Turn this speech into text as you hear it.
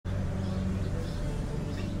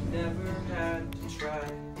never had to try.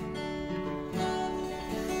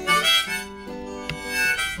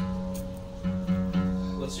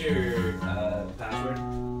 What's your password?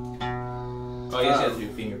 Oh, I guess you have to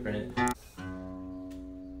fingerprint it.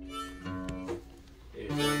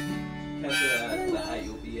 That's the height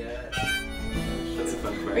you'll be at. That's a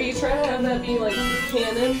fun part. Are you trying to have that be like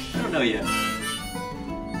canon? I don't know yet.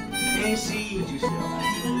 Casey, would you say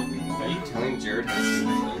Are you telling Jared how to sing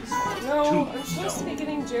things? No, I'm supposed to be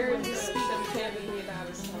getting Jared to speak candidly about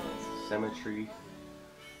his songs. Cemetery.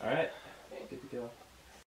 Alright, good to go.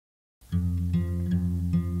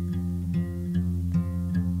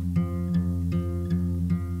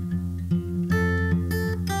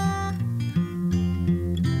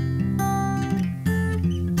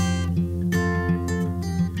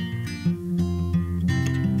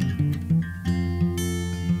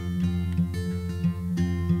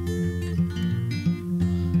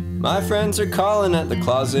 My friends are calling at the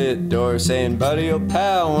closet door, saying, buddy, oh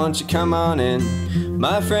pal, won't you come on in?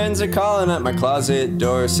 My friends are calling at my closet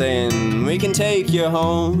door, saying, we can take you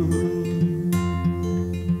home.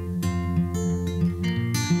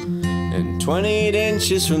 And 28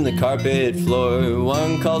 inches from the carpet floor,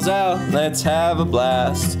 one calls out, let's have a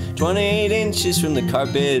blast. 28 inches from the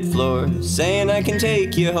carpet floor, saying I can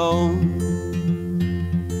take you home.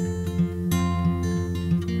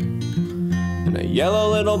 A yellow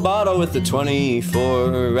little bottle with the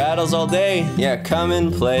 24 rattles all day, yeah, come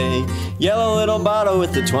and play. Yellow little bottle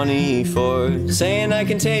with the 24 saying I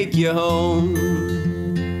can take you home.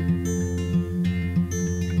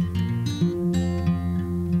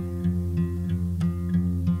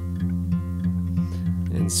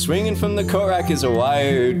 And swinging from the coat rack is a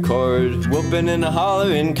wired cord, whooping and a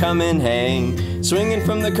hollering, come and hang. Swinging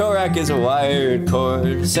from the coat rack is a wired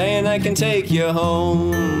cord, saying I can take you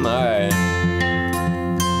home. Alright.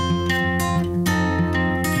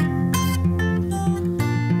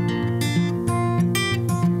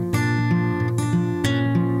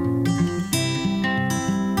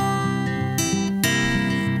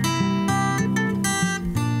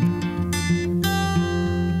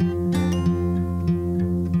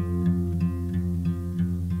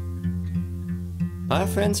 My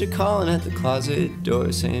friends are calling at the closet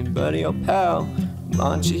door, saying, buddy, oh pal,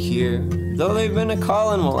 aren't you here? Though they've been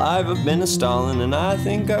a-calling, well, I've been a-stalling, and I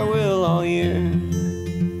think I will all year.